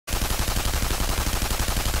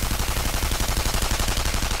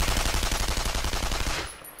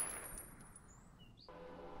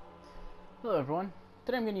Hello everyone,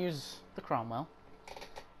 today I'm going to use the Cromwell,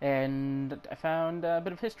 and I found a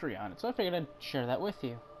bit of history on it, so I figured I'd share that with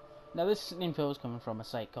you. Now this info is coming from a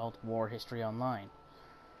site called War History Online.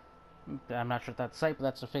 I'm not sure if that's a site, but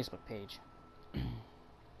that's a Facebook page.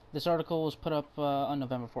 This article was put up on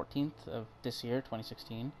November 14th of this year,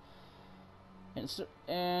 2016,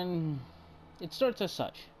 and it starts as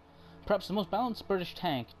such. Perhaps the most balanced British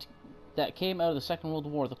tank that came out of the Second World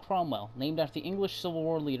War, the Cromwell, named after the English Civil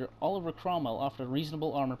War leader Oliver Cromwell, offered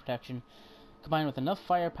reasonable armor protection, combined with enough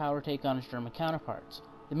firepower to take on its German counterparts.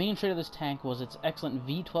 The main trait of this tank was its excellent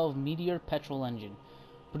V12 Meteor petrol engine,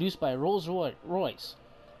 produced by Rolls-Royce,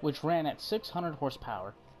 which ran at 600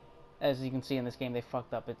 horsepower. As you can see in this game, they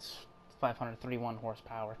fucked up its 531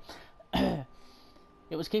 horsepower.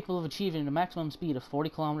 It was capable of achieving a maximum speed of 40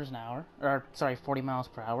 kilometers an hour, 40 miles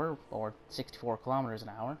per hour, or 64 kilometers an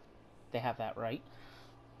hour. They have that right,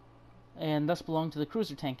 and thus belonged to the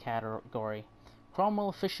cruiser tank category.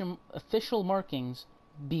 Cromwell official markings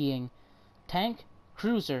being Tank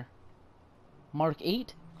Cruiser Mark VIII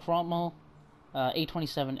Cromwell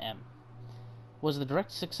A27M was the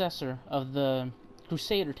direct successor of the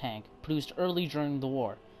Crusader tank produced early during the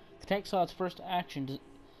war. The tank saw its first action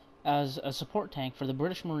as a support tank for the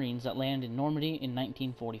British Marines that landed in Normandy in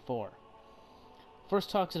 1944. First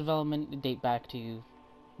talks of development date back to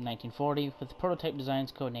 1940, with prototype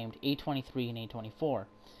designs codenamed A23 and A24.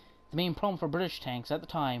 The main problem for British tanks at the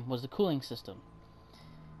time was the cooling system.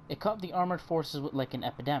 It caught the armored forces like an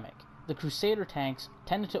epidemic. The Crusader tanks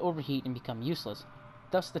tended to overheat and become useless.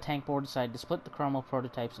 Thus, the tank board decided to split the Cromwell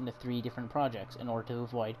prototypes into 3 different projects in order to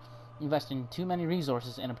avoid investing too many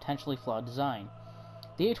resources in a potentially flawed design.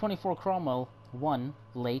 The A24 Cromwell I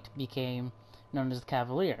late became known as the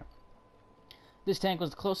Cavalier. This tank was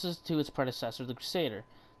the closest to its predecessor, the Crusader.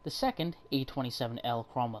 The second, A27L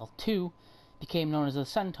Cromwell II, became known as the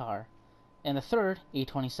Centaur, and the third,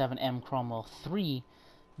 A27M Cromwell III,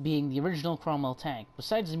 being the original Cromwell tank.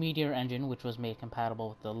 Besides the Meteor engine, which was made compatible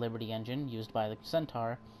with the Liberty engine used by the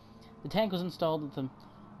Centaur, the tank was installed with the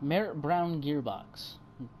Merritt-Brown gearbox.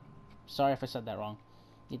 Sorry if I said that wrong.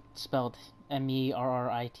 It's spelled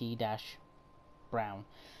MERRIT-Brown.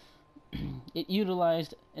 It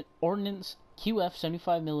utilized an Ordnance QF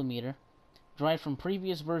 75mm, derived from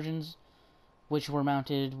previous versions, which were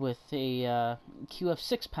mounted with a QF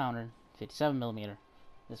 6-pounder, 57mm.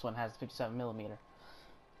 This one has 57mm.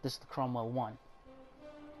 This is the Cromwell 1.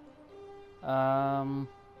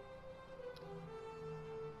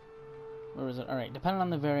 Where is it? Alright, depending on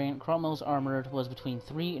the variant, Cromwell's armor was between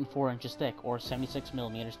 3 and 4 inches thick, or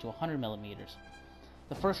 76mm to 100mm.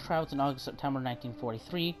 The first trials in August-September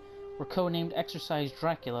 1943 were codenamed Exercise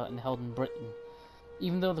Dracula and held in Britain.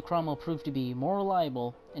 Even though the Cromwell proved to be more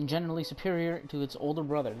reliable and generally superior to its older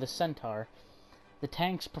brother, the Centaur, the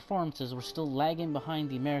tank's performances were still lagging behind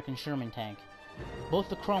the American Sherman tank. Both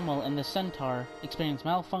the Cromwell and the Centaur experienced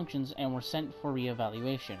malfunctions and were sent for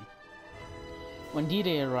re-evaluation. When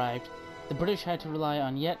D-Day arrived, the British had to rely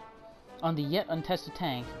on the yet untested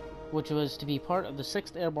tank, which was to be part of the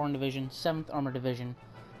 6th Airborne Division, 7th Armored Division,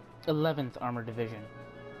 11th Armored Division,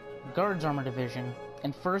 Guards Armored Division,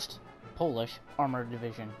 and 1st Polish Armored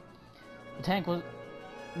Division. The tank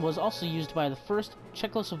was also used by the 1st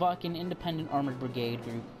Czechoslovakian Independent Armored Brigade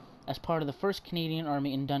Group as part of the 1st Canadian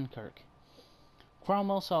Army in Dunkirk.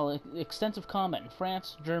 Cromwell saw extensive combat in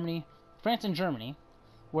France and Germany,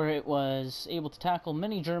 where it was able to tackle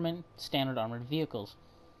many German standard armored vehicles.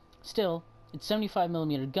 Still, its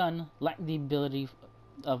 75mm gun lacked the ability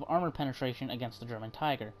of armor penetration against the German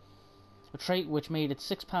Tiger, a trait which made its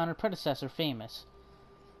 6-pounder predecessor famous.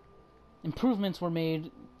 Improvements were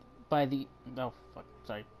made by the... Oh, fuck.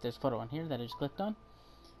 Sorry, there's a photo on here that I just clicked on.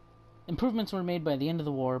 Improvements were made by the end of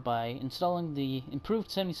the war by installing the improved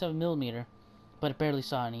 77mm, but it barely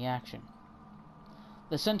saw any action.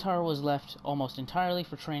 The Centaur was left almost entirely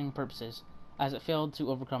for training purposes, as it failed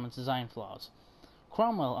to overcome its design flaws.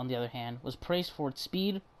 Cromwell, on the other hand, was praised for its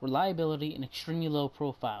speed, reliability, and extremely low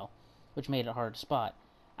profile, which made it hard to spot.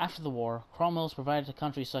 After the war, Cromwell was provided to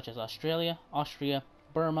countries such as Australia, Austria,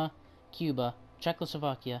 Burma, Cuba,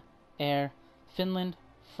 Czechoslovakia, Air, Finland,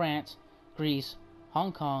 France, Greece,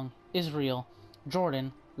 Hong Kong, Israel,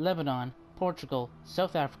 Jordan, Lebanon, Portugal,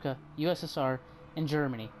 South Africa, USSR, and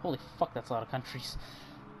Germany. Holy fuck, that's a lot of countries.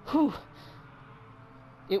 Whew!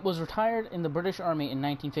 It was retired in the British Army in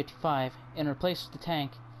 1955 and replaced the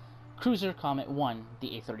tank Cruiser Comet 1,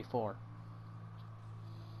 the A34.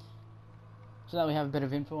 So now we have a bit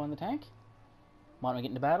of info on the tank. Why don't we get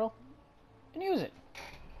into battle and use it?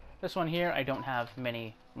 This one here, I don't have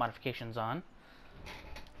many modifications on.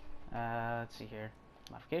 Let's see here.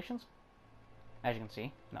 Modifications? As you can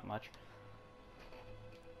see, not much.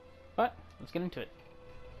 But let's get into it.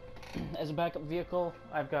 As a backup vehicle,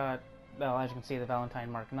 I've got, well, as you can see, the Valentine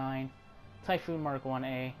Mark 9, Typhoon Mark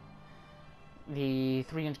 1A, the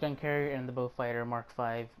 3-inch gun carrier, and the Beaufighter Mark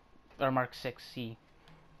 5 or Mark 6C.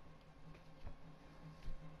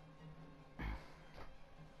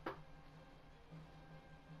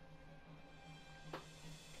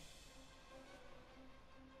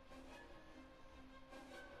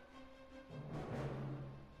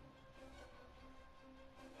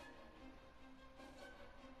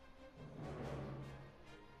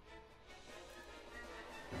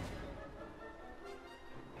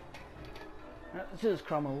 This is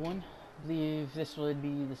Cromwell 1. I believe this would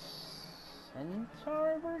be the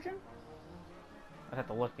Centaur version? I'd have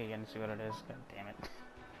to look again to see what it is. God damn it.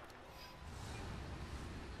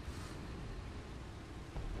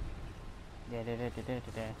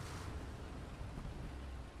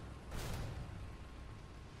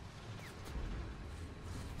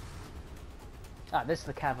 Ah, this is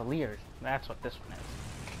the Cavaliers. That's what this one is.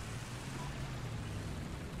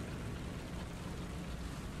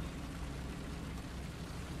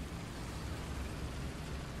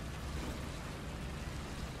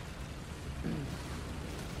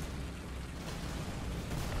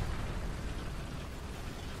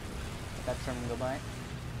 Let that Sherman go by.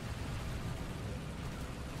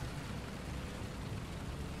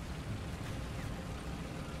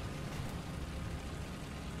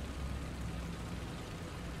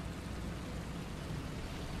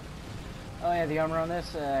 Oh yeah, the armor on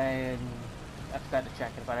this, I forgot to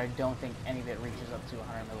check it, but I don't think any of it reaches up to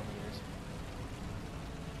 100 millimeters.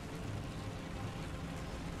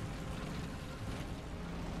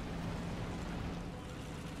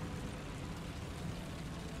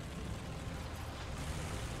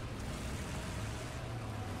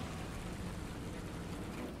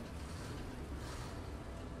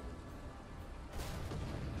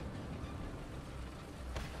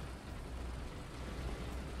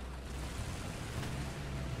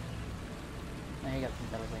 He got some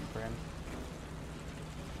better waiting for him.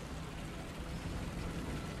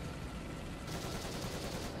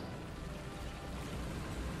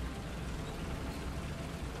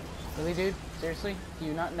 Really, dude? Seriously? Do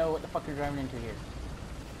you not know what the fuck you're driving into here?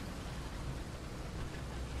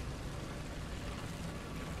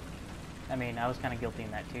 I mean, I was kind of guilty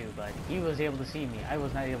in that too, but he was able to see me. I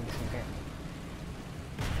was not able to see him.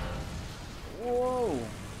 Whoa!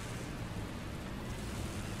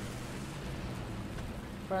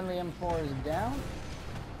 Friendly M4 is down.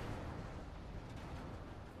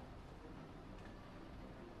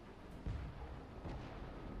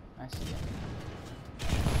 I see it.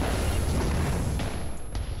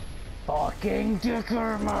 Fucking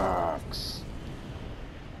Dicker Max!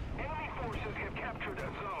 Enemy forces have captured a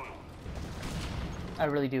zone. I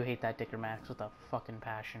really do hate that Dicker Max with a fucking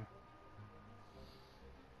passion.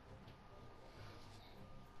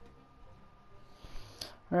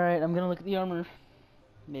 Alright, I'm gonna look at the armor.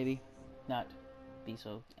 Maybe not be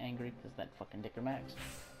so angry because that fucking Dicker Max.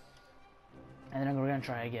 And then we're gonna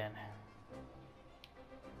try again.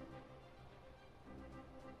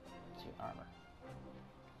 Let's see armor.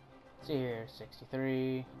 Let's see here,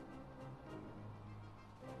 63,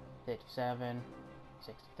 57,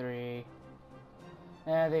 63.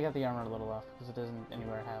 Yeah, they got the armor a little off because it doesn't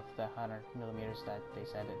anywhere have the 100 millimeters that they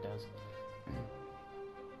said it does.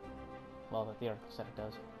 Well, that the article said it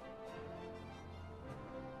does.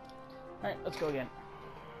 Alright, let's go again.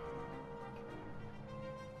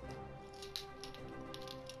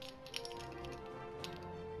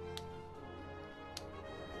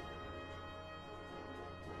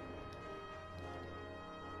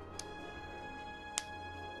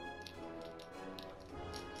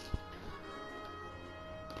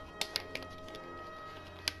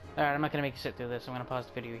 Alright, I'm not gonna make you sit through this. I'm gonna pause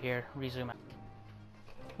the video here, resume.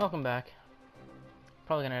 Welcome back.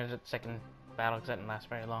 Probably gonna edit the second battle because that didn't last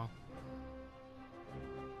very long.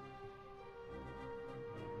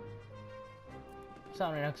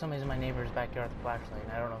 Sound right now, somebody's in my neighbor's backyard with a flashlight,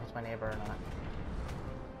 and I don't know if it's my neighbor or not.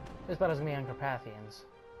 This battle's gonna be on Carpathians.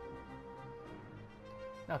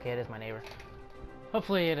 Okay, it is my neighbor.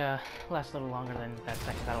 Hopefully it lasts a little longer than that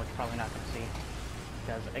second battle, which you're probably not gonna see.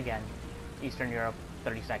 Because, again, Eastern Europe,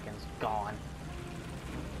 30 seconds, gone.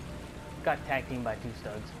 Got tag teamed by 2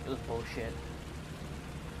 studs. It was bullshit.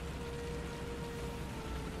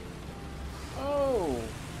 Oh!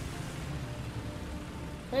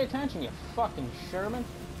 Pay attention, you fucking Sherman.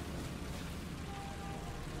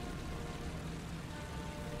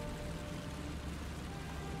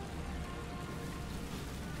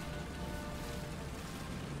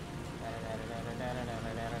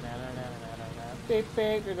 Beep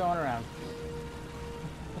beep, you're going around.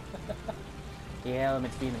 Yeah, I'll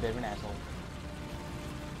admit to being a bit of an asshole.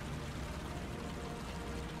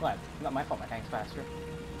 What? Not my fault, my tank's faster.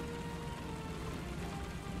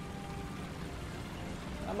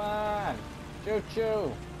 Come on!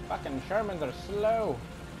 Choo-choo! Fucking Shermans are slow!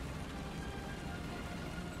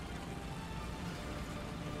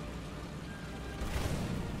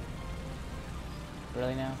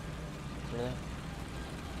 Really now? Really?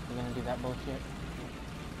 You're gonna do that bullshit?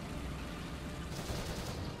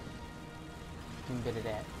 Give me a bit of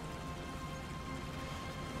that.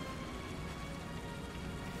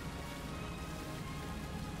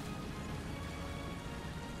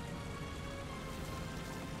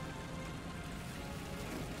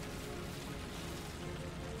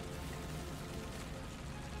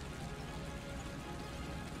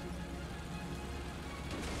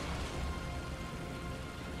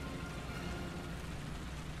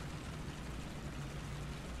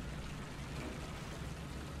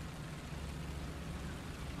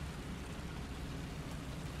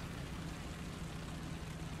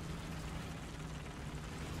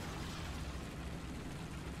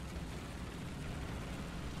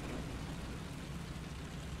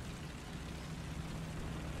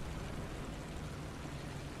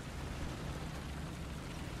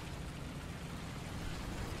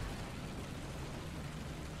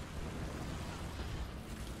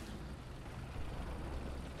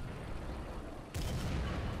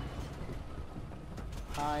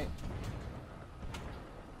 Hi.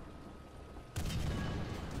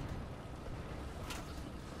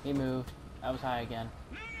 He moved. I was high again.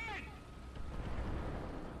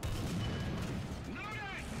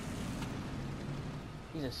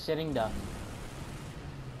 He's a sitting duck.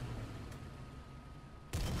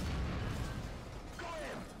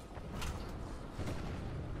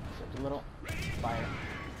 Just a little fire.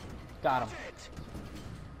 Got him.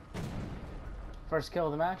 First kill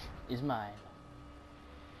of the match is mine.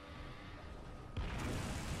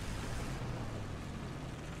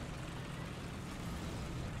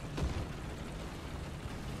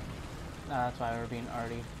 That's why we're being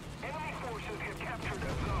arty. Enemy forces have captured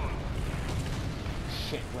a zone.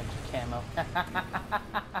 Shit, winter camo.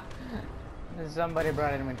 Somebody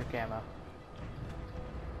brought in winter camo.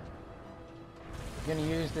 I'm gonna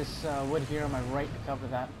use this wood here on my right to cover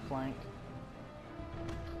that flank.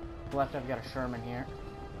 Left, I've got a Sherman here.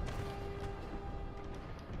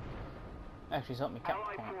 Actually, he's helped me cap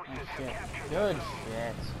point. Oh shit. Good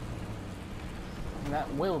shit. And that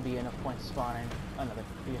will be enough points to spawn in another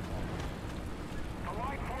vehicle.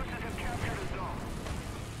 Allied forces have captured a zone.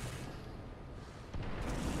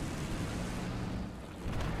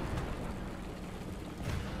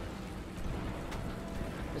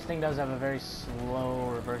 This thing does have a very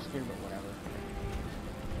slow reverse gear, but whatever.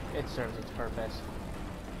 It serves its purpose.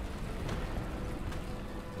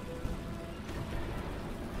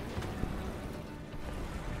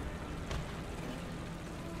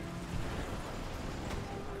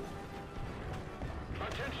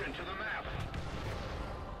 Attention to the map.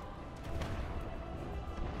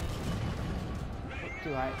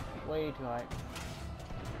 Too high. Way too high.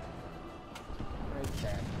 Right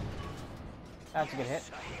there. That's a good hit.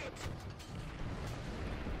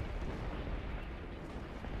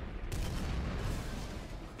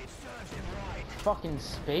 Fucking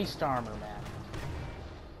spaced armor, man.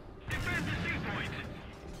 Defend the sea point.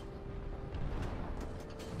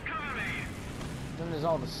 Cover me. Then there's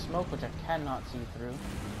all the smoke, which I cannot see through.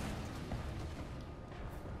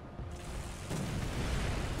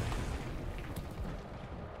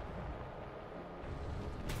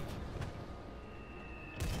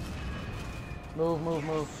 Move, move,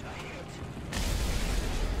 move.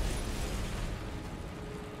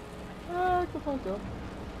 Ah, the fuck up.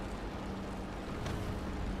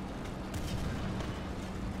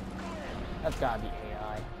 That's gotta be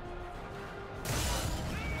AI.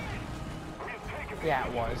 Yeah,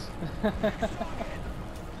 it was.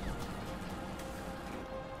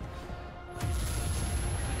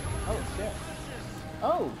 Oh shit.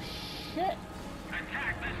 Oh shit.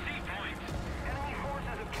 Attack the sea point. Enemy forces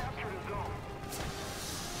have captured a zone.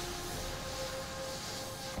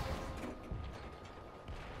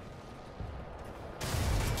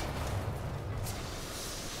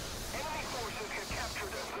 Enemy forces have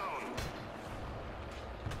captured a zone.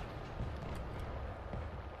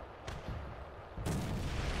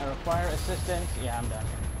 I require assistance. Yeah, I'm done.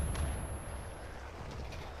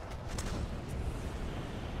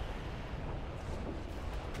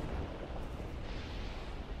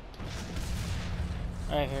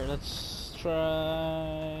 Alright, here, let's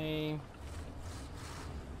try...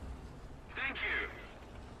 Thank you.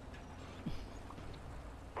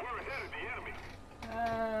 We're ahead of the enemy.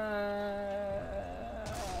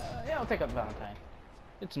 pick up Valentine.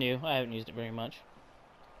 It's new. I haven't used it very much.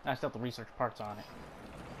 I still have to research parts on it.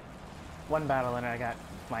 One battle in it, I got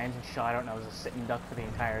my engine shot out and I was a sitting duck for the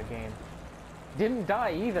entire game. Didn't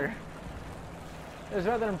die either. It was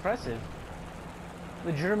rather impressive.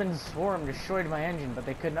 The German swarm destroyed my engine, but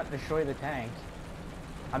they could not destroy the tank.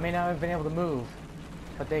 I may not have been able to move,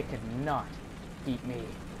 but they could not beat me.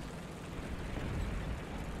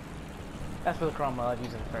 That's for the Cromwell. I've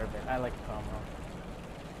used it a fair bit. I like the Cromwell.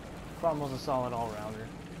 Cromwell's a solid all-rounder.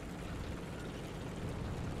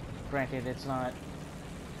 Granted, it's not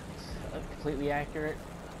completely accurate,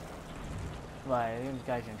 but these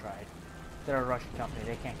guys didn't try. They're a Russian company.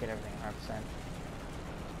 They can't get everything 100%.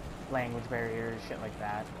 Language barriers, shit like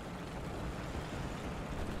that.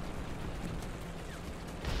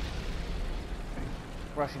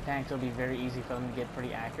 Russian tanks will be very easy for them to get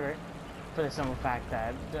pretty accurate, for the simple fact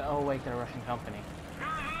that, oh wait, they're a Russian company.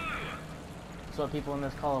 So what people in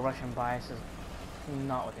this call a Russian bias is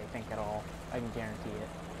not what they think at all. I can guarantee it.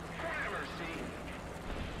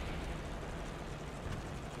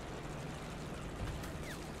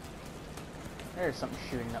 There's something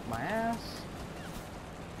shooting up my ass.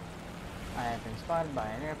 I have been spotted by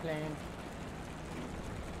an airplane.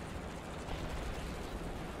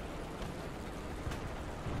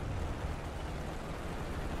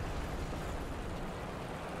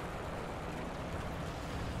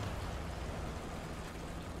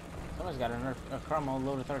 Someone's got a Cromwell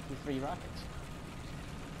loaded with RP3 rockets.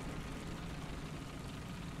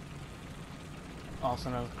 Also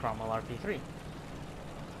known as Cromwell RP3.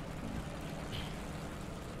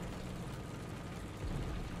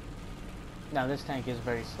 Now this tank is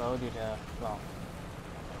very slow due to, well,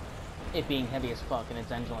 it being heavy as fuck and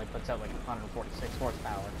its engine only puts out like 146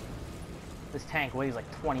 horsepower. This tank weighs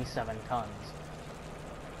like 27 tons.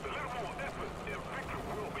 A little more effort, and victory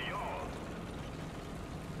will be ours.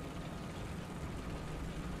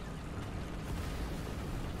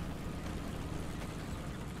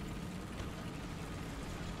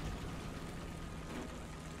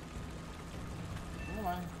 Come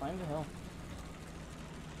on, climb the hill.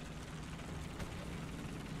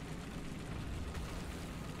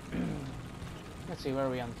 Let's see, where are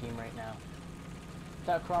we on the team right now?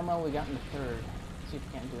 Without Cromwell, we got in the third. Let's see if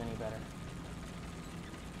we can't do any better.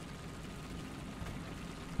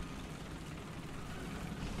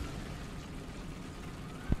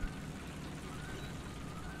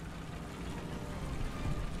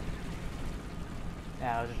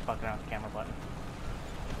 Yeah, I was just fucking around with the camera button.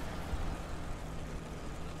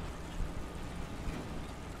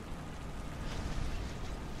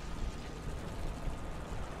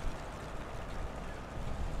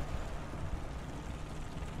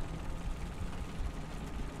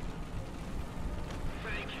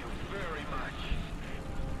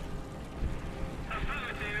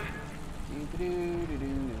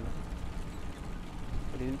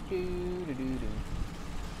 Defend the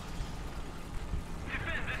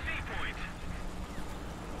sea point.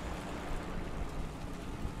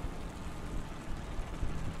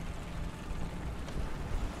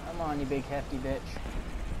 Come on, you big hefty bitch.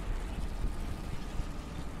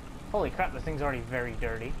 Holy crap, this thing's already very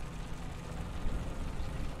dirty.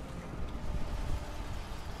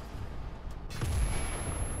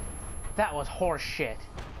 That was horse shit.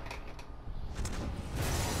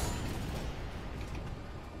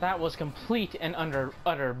 That was complete and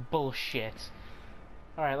utter bullshit.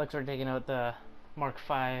 Alright, let's start taking out the Mark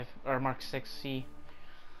 5 or Mark 6C.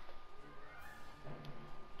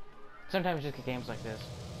 Sometimes you just get games like this.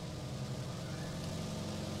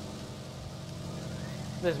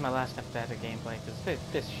 This is my last empathetic gameplay because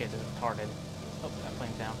this shit is retarded. Oh, that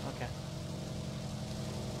plane's down. Okay.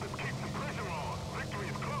 Let's keep the pressure on. Victory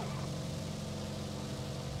is close.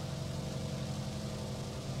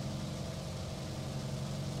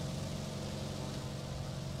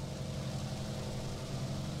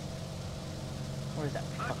 Where's that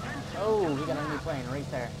fucking... Oh, we got an enemy plane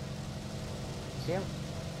right there. See him?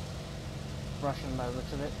 Russian by the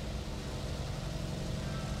looks of it.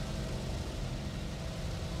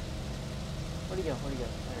 Where'd he go? Where'd he go?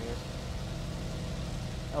 There he is.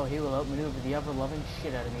 Oh, he will outmaneuver the ever-loving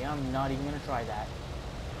shit out of me. I'm not even gonna try that.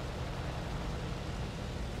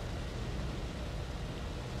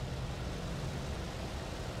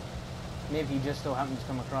 Maybe he just so happens to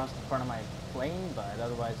come across the front of my plane, but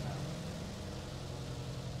otherwise no.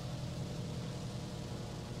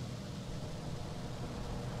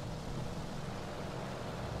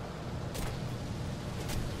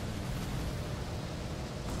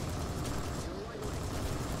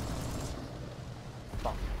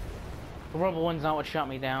 The Rebel One's not what shot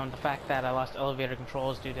me down. The fact that I lost elevator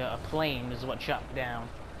controls due to a plane is what shot me down.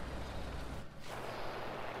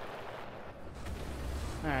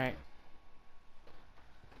 Alright.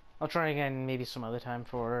 I'll try again maybe some other time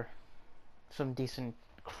for some decent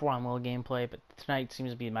Cromwell gameplay, but tonight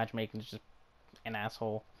seems to be matchmaking is just an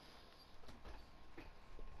asshole.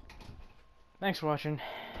 Thanks for watching.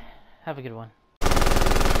 Have a good one.